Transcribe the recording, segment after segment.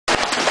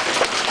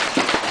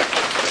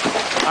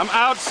I'm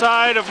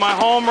outside of my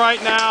home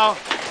right now.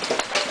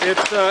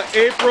 It's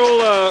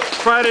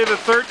Friday the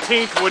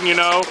 13th, wouldn't you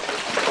know.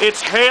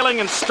 It's hailing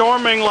and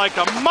storming like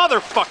a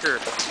motherfucker.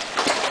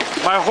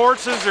 My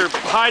horses are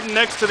hiding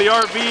next to the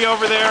RV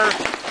over there.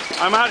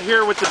 I'm out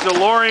here with the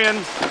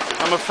DeLorean.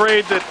 I'm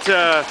afraid it's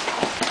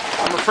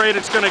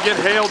going to get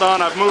hailed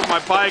on. I've moved my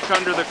bike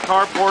under the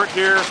carport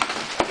here.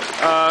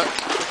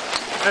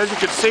 As you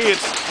can see,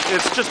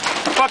 it's just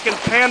fucking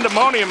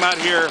pandemonium out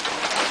here.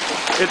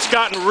 It's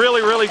gotten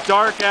really, really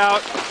dark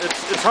out.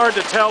 It's hard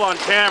to tell on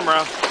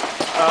camera.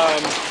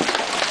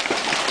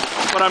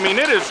 But I mean,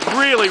 it is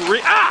really,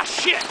 ah,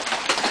 shit!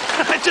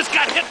 I just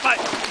got hit by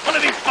one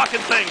of these fucking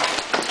things.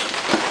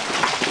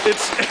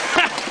 It's,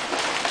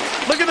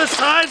 look at the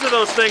size of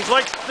those things.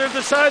 Like, they're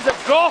the size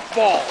of golf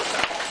balls.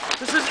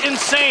 This is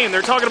insane.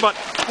 They're talking about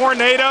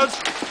tornadoes.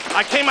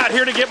 I came out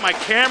here to get my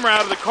camera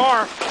out of the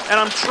car, and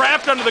I'm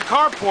trapped under the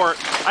carport.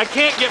 I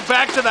can't get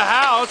back to the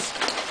house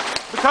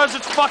because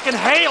it's fucking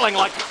hailing.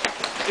 Like,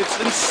 it's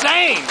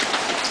insane.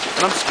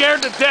 And I'm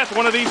scared to death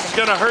one of these is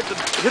gonna hit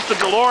the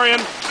DeLorean.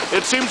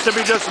 It seems to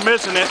be just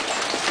missing it.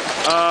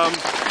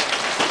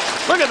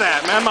 Look at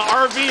that, man. My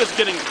RV is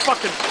getting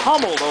fucking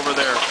pummeled over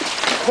there.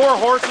 Poor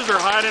horses are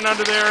hiding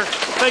under there.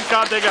 Thank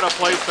God they got a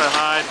place to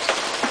hide.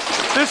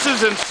 This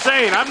is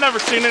insane. I've never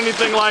seen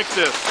anything like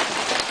this.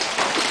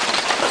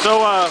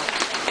 So,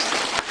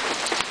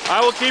 I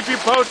will keep you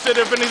posted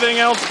if anything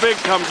else big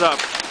comes up.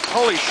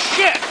 Holy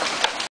shit!